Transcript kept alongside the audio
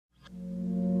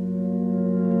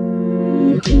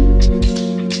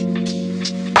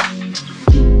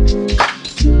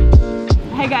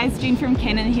guys, Jen from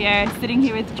Canon here, sitting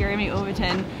here with Jereme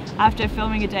Auberton after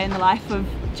filming a day in the life of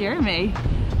Jereme.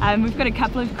 We've got a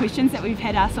couple of questions that we've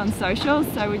had asked on socials,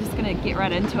 so we're just going to get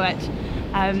right into it.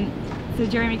 So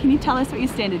Jereme, can you tell us what your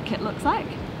standard kit looks like?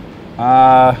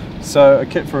 So a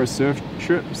kit for a surf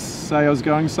trip, say I was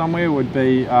going somewhere, would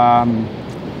be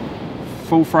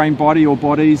full frame body or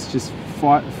bodies, just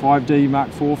 5D Mark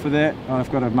IV for that.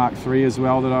 I've got a Mark III as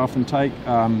well that I often take.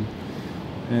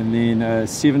 And then a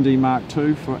 7D Mark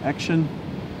II for action.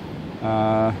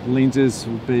 Lenses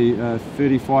would be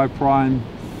 35 prime,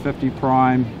 50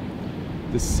 prime,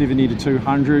 the 70 to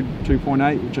 200,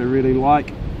 2.8, which I really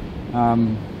like.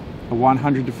 A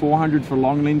 100 to 400 for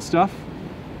long lens stuff.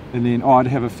 And then I'd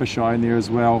have a fisheye in there as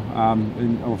well.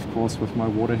 And of course with my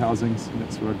water housings,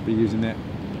 that's where I'd be using that.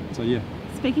 So yeah.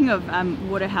 Speaking of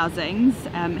water housings,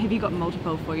 have you got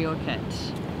multiple for your kit?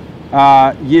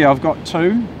 Yeah, I've got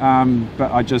two,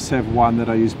 but I just have one that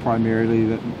I use primarily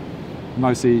that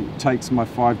mostly takes my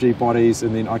 5D bodies,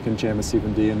 and then I can jam a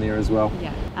 7D in there as well.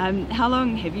 Yeah. How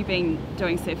long have you been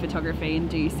doing surf photography, and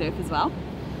do you surf as well?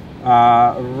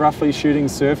 Roughly shooting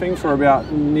surfing for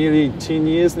about nearly 10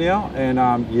 years now, and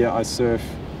yeah, I surf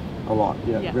a lot.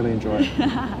 Yeah, really enjoy it.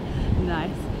 Nice.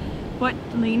 What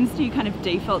lens do you kind of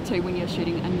default to when you're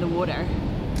shooting in the water?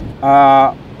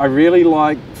 I really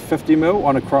like 50mm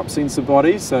on a crop sensor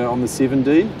body, so on the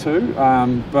 7D too,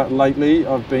 but lately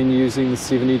I've been using the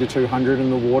 70 to 200 in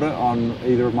the water on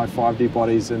either of my 5D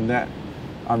bodies, and that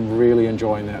I'm really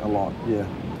enjoying that a lot. Yeah.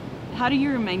 How do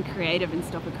you remain creative and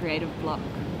stop a creative block?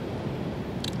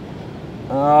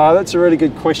 That's a really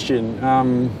good question.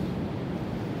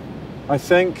 I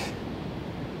think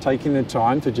taking the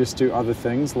time to just do other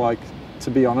things, like, to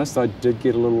be honest, I did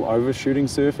get a little overshooting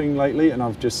surfing lately, and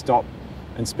I've just stopped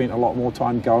and spent a lot more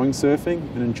time going surfing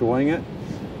and enjoying it.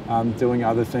 Doing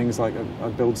other things, like I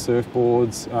build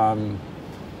surfboards.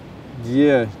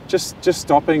 Yeah, just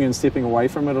stopping and stepping away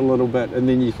from it a little bit, and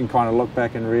then you can kind of look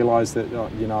back and realise that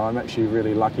you know, I'm actually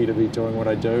really lucky to be doing what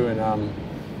I do, and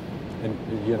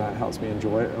you know, it helps me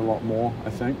enjoy it a lot more,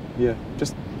 I think. Yeah,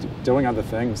 just doing other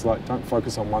things, like don't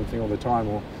focus on one thing all the time,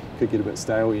 or it could get a bit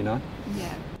stale, you know.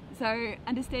 Yeah. So,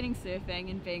 understanding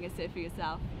surfing and being a surfer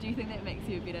yourself, do you think that makes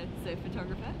you a better surf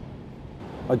photographer?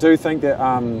 I do think that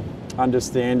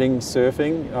understanding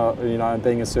surfing, you know,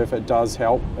 being a surfer does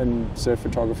help in surf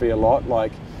photography a lot.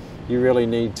 Like, you really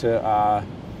need to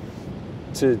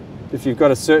if you've got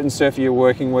a certain surfer you're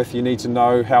working with, you need to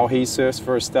know how he surfs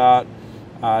for a start.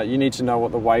 You need to know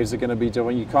what the waves are going to be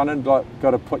doing. You kind of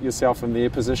got to put yourself in their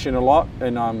position a lot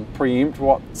and preempt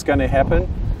what's going to happen.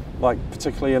 Like,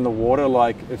 particularly in the water,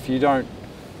 like if you don't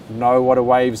know what a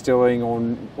wave's doing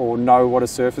or know what a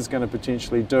surfer's going to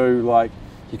potentially do, like,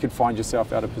 you could find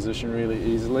yourself out of position really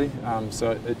easily.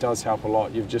 So it does help a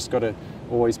lot. You've just got to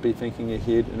always be thinking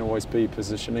ahead and always be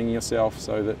positioning yourself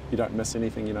so that you don't miss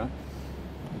anything, you know.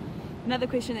 Another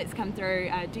question that's come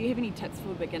through, do you have any tips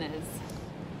for beginners?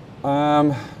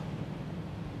 I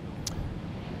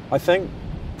think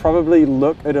probably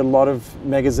look at a lot of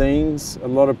magazines, a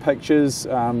lot of pictures,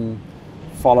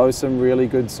 follow some really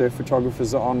good surf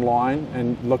photographers online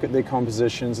and look at their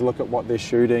compositions, look at what they're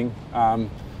shooting,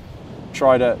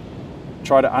 try to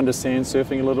understand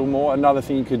surfing a little more. Another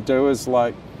thing you could do is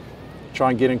like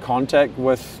try and get in contact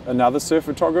with another surf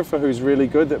photographer who's really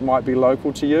good that might be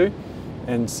local to you,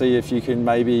 and see if you can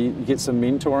maybe get some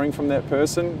mentoring from that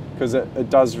person, because it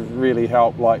does really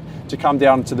help. Like, to come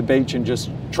down to the beach and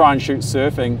just try and shoot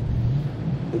surfing,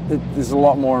 there's a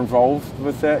lot more involved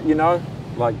with that, you know.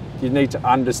 Like, you need to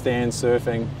understand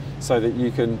surfing so that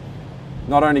you can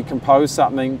not only compose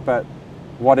something, but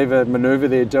whatever maneuver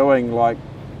they're doing, like,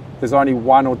 there's only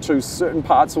one or two certain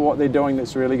parts of what they're doing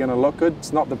that's really going to look good.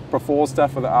 It's not the before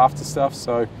stuff or the after stuff.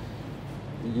 So,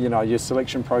 you know, your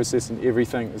selection process and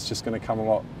everything is just going to come a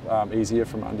lot easier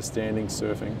from understanding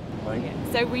surfing, I think.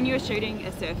 Yeah. So when you're shooting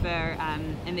a surfer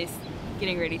and they're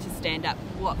getting ready to stand up,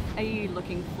 what are you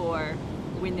looking for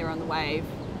when they're on the wave?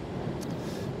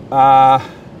 I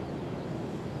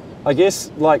guess,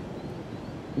 like,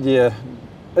 yeah,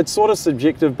 it's sort of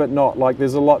subjective, but not. Like,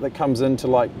 there's a lot that comes into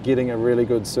like getting a really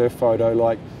good surf photo.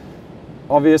 Like,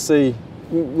 obviously,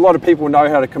 a lot of people know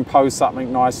how to compose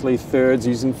something nicely, thirds,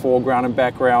 using foreground and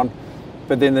background,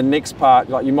 but then the next part,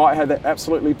 like, you might have that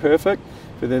absolutely perfect,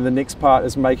 but then the next part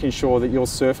is making sure that your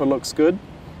surfer looks good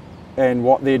and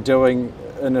what they're doing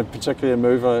in a particular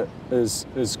mover is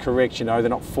correct, you know, they're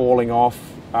not falling off.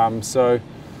 So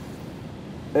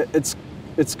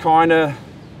it's kind of,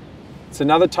 it's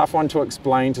another tough one to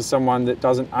explain to someone that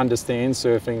doesn't understand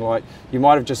surfing. Like, you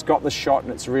might have just got the shot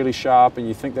and it's really sharp and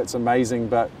you think that's amazing,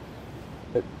 but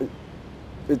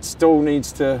it still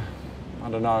needs to I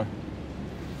don't know.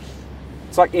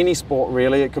 It's like any sport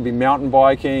really. It could be mountain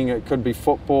biking, it could be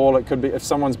football, it could be if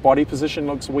someone's body position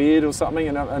looks weird or something,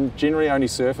 and generally only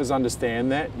surfers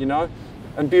understand that, you know.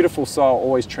 And beautiful style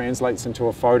always translates into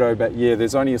a photo, but yeah,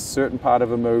 there's only a certain part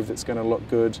of a move that's going to look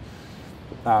good.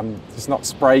 There's not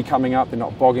spray coming up, they're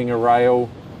not bogging a rail.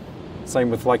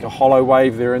 Same with like a hollow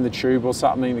wave, they're in the tube or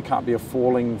something, there can't be a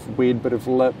falling weird bit of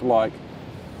lip, like,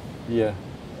 yeah.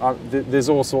 There's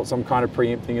all sorts I'm kind of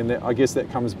preempting, and I guess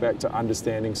that comes back to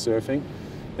understanding surfing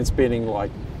and spending like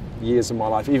years of my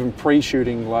life, even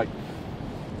pre-shooting, like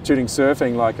shooting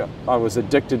surfing, like I was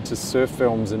addicted to surf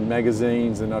films and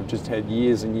magazines, and I've just had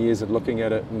years and years of looking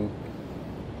at it, and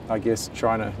I guess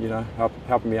trying to, you know,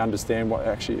 helping me understand what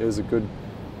actually is a good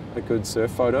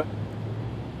surf photo.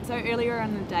 So earlier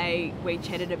in the day we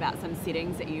chatted about some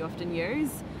settings that you often use.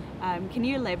 Can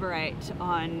you elaborate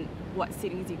on what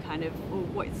settings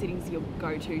what settings your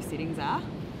go-to settings are?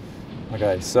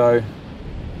 Okay, so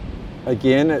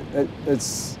again,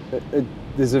 there's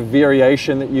a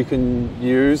variation that you can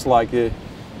use, like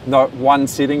not one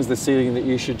setting's the setting that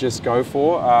you should just go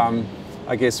for.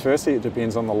 I guess firstly it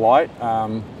depends on the light.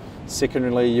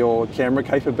 Secondly, your camera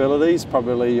capabilities,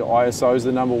 probably your ISO is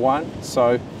the number one.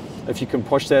 So if you can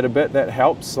push that a bit, that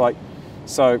helps. Like,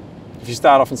 so if you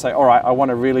start off and say, all right, I want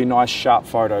a really nice sharp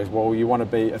photo, well, you want to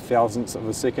be 1,000th of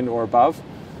a second or above.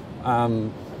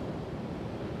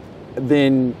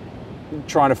 Then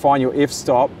trying to find your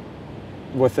f-stop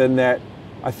within that.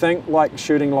 I think like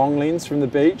shooting long lens from the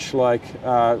beach, like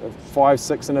 5,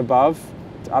 6 and above,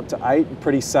 up to 8,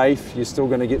 pretty safe. You're still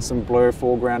going to get some blur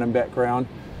foreground and background.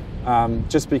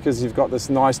 Just because you've got this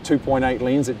nice 2.8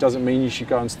 lens, it doesn't mean you should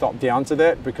go and stop down to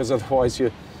that, because otherwise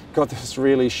you've got this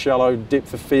really shallow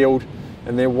depth of field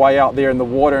and they're way out there in the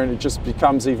water, and it just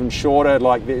becomes even shorter,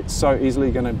 like it's so easily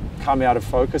going to come out of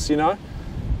focus, you know.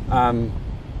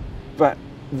 But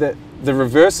the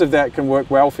reverse of that can work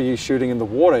well for you shooting in the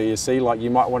water, you see. Like you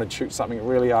might want to shoot something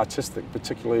really artistic,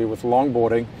 particularly with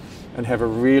longboarding, and have a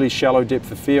really shallow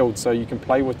depth of field, so you can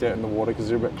play with that in the water because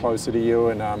they're a bit closer to you.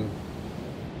 And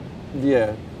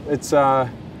yeah, it's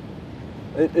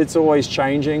always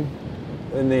changing.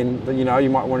 And then, you know, you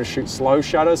might want to shoot slow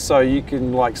shutter, so you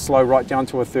can like slow right down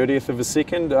to a 1/30th of a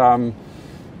second.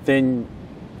 Then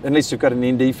unless you've got an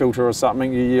ND filter or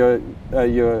something, your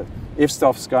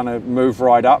f-stop's going to move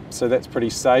right up, so that's pretty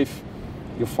safe.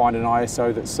 You'll find an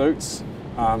ISO that suits.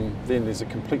 Then there's a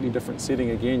completely different setting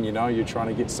again, you know, you're trying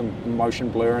to get some motion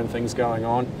blur and things going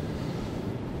on.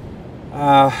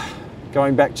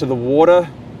 Going back to the water,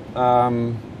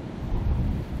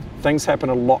 things happen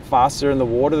a lot faster in the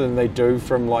water than they do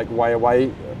from like way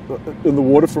away in the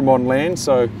water from on land,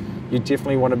 so you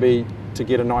definitely want to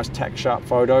get a nice tack sharp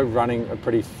photo running a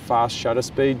pretty fast shutter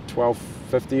speed,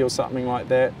 1250 or something like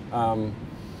that.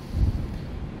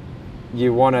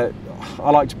 I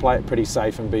like to play it pretty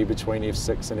safe and be between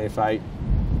f6 and f8,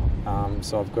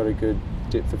 so I've got a good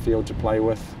depth of field to play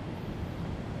with.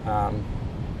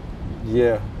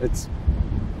 Yeah, it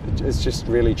just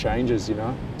really changes, you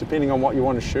know, depending on what you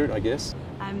want to shoot, I guess.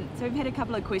 So we've had a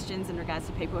couple of questions in regards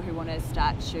to people who want to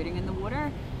start shooting in the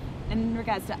water. In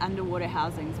regards to underwater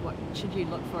housings, what should you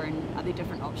look for, and are there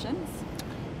different options?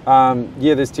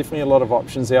 Yeah, there's definitely a lot of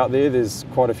options out there. There's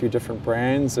quite a few different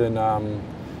brands, and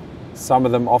some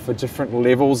of them offer different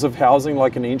levels of housing,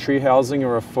 like an entry housing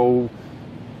or a full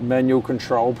manual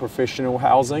control professional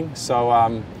housing.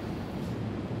 So,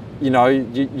 you know,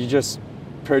 you're just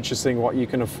purchasing what you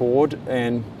can afford,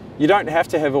 and you don't have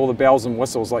to have all the bells and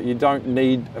whistles. Like, you don't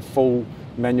need a full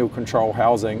manual control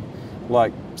housing.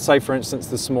 Like, say for instance,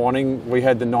 this morning we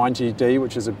had the 90D,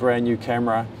 which is a brand new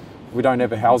camera. We don't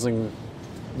have a housing,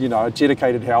 you know, a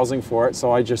dedicated housing for it,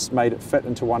 so I just made it fit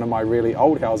into one of my really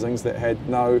old housings that had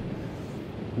no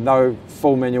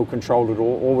full manual control at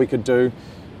all. All we could do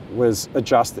was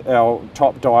adjust our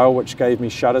top dial, which gave me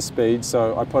shutter speed,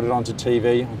 so I put it onto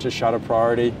TV, onto shutter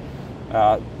priority,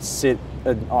 set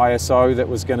an ISO that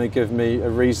was going to give me a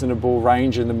reasonable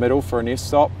range in the middle for an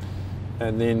f-stop,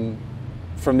 and then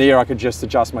from there I could just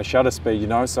adjust my shutter speed, you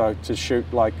know. So to shoot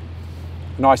like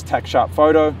nice tack sharp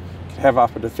photo, could have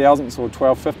up at 1,000th or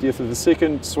 12/50th of a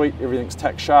second, sweet, everything's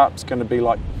tack sharp, it's going to be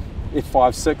like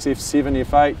f5, 6,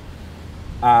 f7,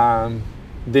 f8.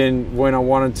 Then when I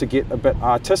wanted to get a bit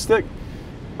artistic,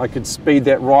 I could speed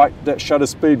that shutter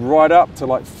speed right up to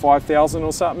like 5,000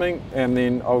 or something, and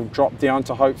then I'll drop down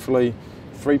to hopefully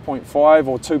 3.5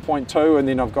 or 2.2, and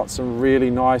then I've got some really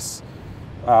nice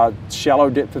shallow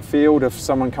depth of field if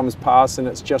someone comes past and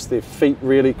it's just their feet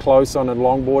really close on a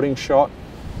longboarding shot.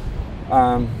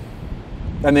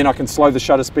 And then I can slow the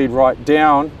shutter speed right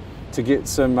down to get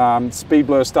some speed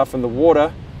blur stuff in the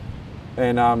water,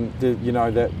 and you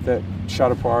know, that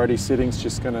shutter priority setting's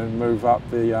just going to move up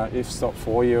the f-stop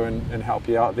for you and help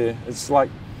you out there. It's like,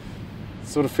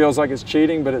 sort of feels like it's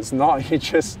cheating, but it's not. You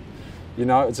just, you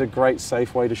know, it's a great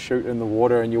safe way to shoot in the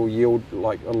water, and you'll yield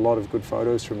like a lot of good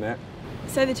photos from that.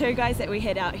 So the two guys that we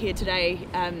had out here today,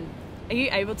 are you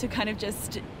able to kind of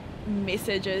just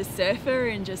message a surfer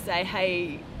and just say,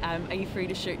 hey, are you free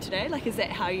to shoot today? Like, is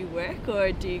that how you work,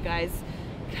 or do you guys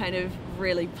kind of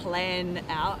really plan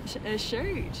out a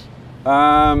shoot?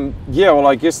 Yeah, well,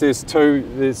 I guess there's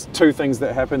two things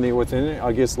that happen there within it.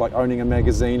 I guess like owning a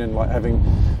magazine and like having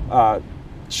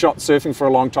shot surfing for a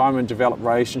long time and developed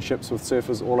relationships with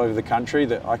surfers all over the country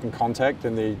that I can contact,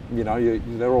 and they, you know,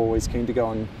 they're always keen to go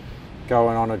on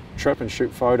a trip and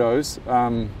shoot photos.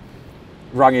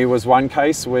 Rangi was one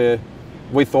case where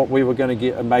we thought we were going to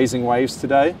get amazing waves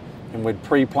today, and we'd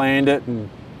pre-planned it and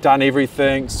done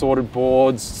everything, sorted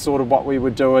boards, sorted what we were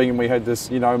doing, and we had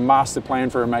this, you know, master plan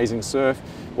for amazing surf.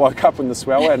 Woke up when the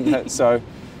swell hadn't hit, so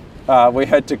we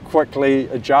had to quickly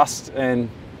adjust. And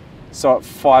so at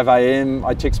 5 a.m.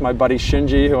 I text my buddy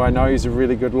Shinji, who I know he's a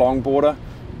really good longboarder,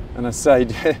 and I say,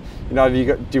 you know,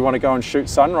 do you want to go and shoot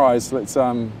sunrise? Let's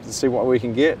see what we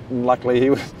can get. And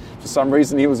luckily, for some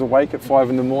reason, he was awake at 5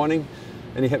 in the morning,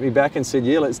 and he hit me back and said,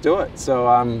 yeah, let's do it.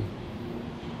 So,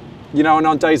 you know, and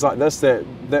on days like this,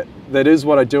 that is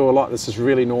what I do a lot. This is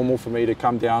really normal for me to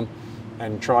come down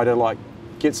and try to like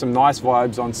get some nice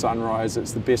vibes on sunrise.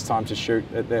 It's the best time to shoot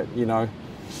at that, you know,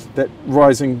 that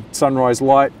rising sunrise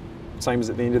light. Same as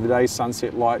at the end of the day,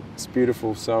 sunset light. It's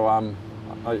beautiful. So,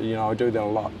 you know, I do that a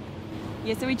lot.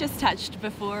 Yeah, so we just touched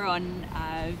before on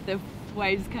the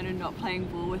waves kind of not playing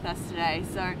ball with us today.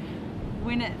 So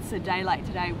when it's a day like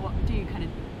today, what do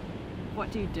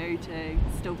you do to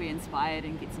still be inspired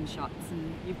and get some shots?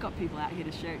 And you've got people out here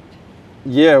to shoot.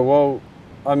 Yeah, well,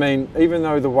 I mean, even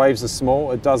though the waves are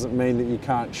small, it doesn't mean that you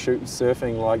can't shoot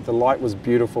surfing. Like, the light was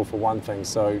beautiful for one thing,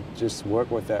 so just work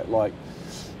with that. Like,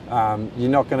 you're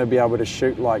not going to be able to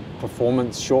shoot like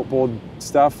performance shortboard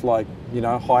stuff, like, you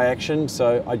know, high action.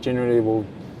 So I generally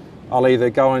I'll either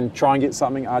go and try and get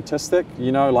something artistic,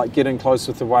 you know, like get in close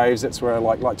with the waves. That's where I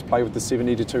like to play with the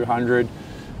 70 to 200.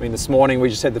 I mean, this morning we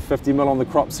just had the 50mm on the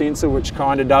crop sensor, which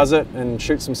kind of does it, and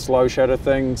shoot some slow shutter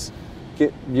things,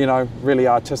 get, you know, really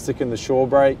artistic in the shore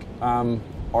break,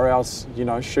 or else, you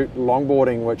know, shoot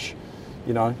longboarding, which,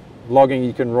 you know, logging,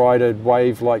 you can ride a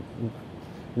wave like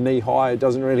knee high, it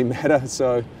doesn't really matter.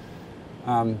 So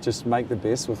just make the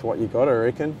best with what you got, I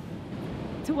reckon.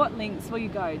 To what lengths will you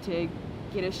go to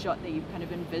get a shot that you've kind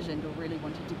of envisioned or really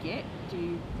wanted to get? Do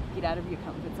you get out of your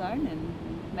comfort zone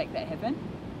and make that happen?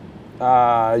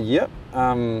 Yep.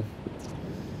 Can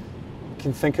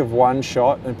think of one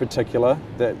shot in particular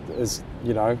that is,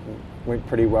 you know, went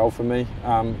pretty well for me.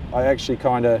 I actually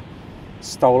kind of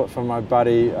stole it from my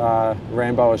buddy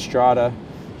Rambo Estrada.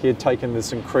 He had taken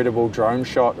this incredible drone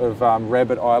shot of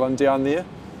Rabbit Island down there.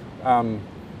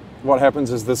 What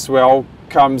happens is the swell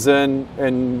comes in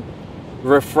and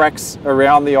refracts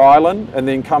around the island and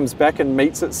then comes back and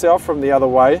meets itself from the other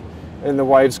way, and the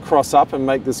waves cross up and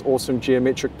make this awesome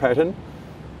geometric pattern.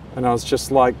 And I was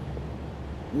just like,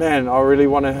 man, I really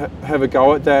want to have a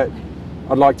go at that.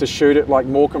 I'd like to shoot it like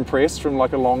more compressed from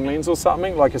like a long lens or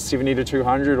something, like a 70 to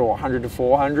 200 or 100 to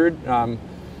 400.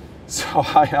 So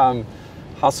I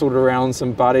hustled around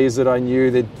some buddies that I knew.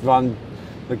 The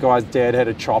guy's dad had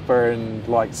a chopper, and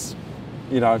like,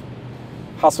 you know,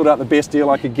 hustled out the best deal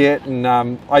I could get. And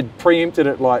I preempted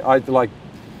it, like I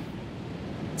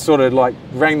sort of like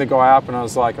rang the guy up and I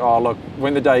was like, oh look,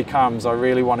 when the day comes, I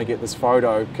really want to get this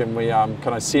photo. Can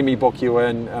I semi-book you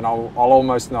in, and I'll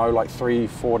almost know like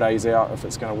 3-4 days out if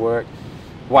it's going to work.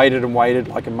 Waited and waited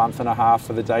like a month and a half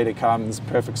for the day to come. This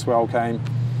perfect swell came.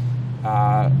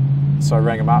 So I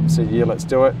rang him up and said, yeah, let's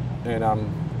do it. And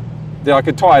then I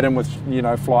could tie it in with, you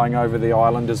know, flying over the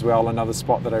island as well, another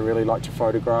spot that I really like to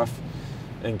photograph,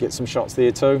 and get some shots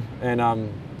there too.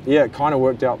 And yeah, it kind of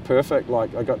worked out perfect.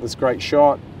 Like, I got this great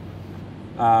shot.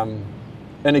 And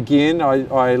again,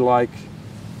 I like,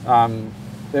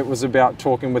 it was about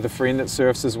talking with a friend that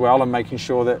surfs as well and making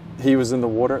sure that he was in the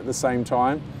water at the same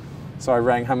time. So I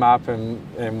rang him up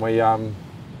and we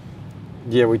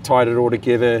tied it all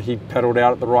together. He paddled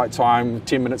out at the right time,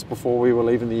 10 minutes before we were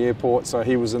leaving the airport. So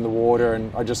he was in the water,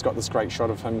 and I just got this great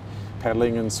shot of him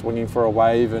paddling and swinging for a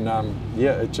wave. And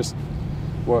yeah, it just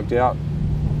worked out.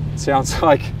 Sounds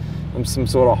like I'm some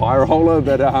sort of high roller,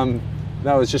 but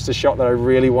that was just a shot that I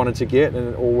really wanted to get, and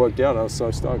it all worked out. I was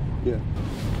so stoked. Yeah.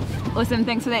 Awesome,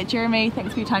 thanks for that, Jereme.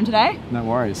 Thanks for your time today. No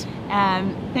worries.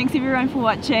 Thanks everyone for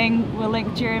watching. We'll link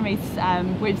Jereme's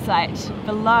website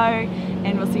below,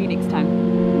 and we'll see you next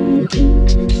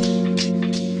time.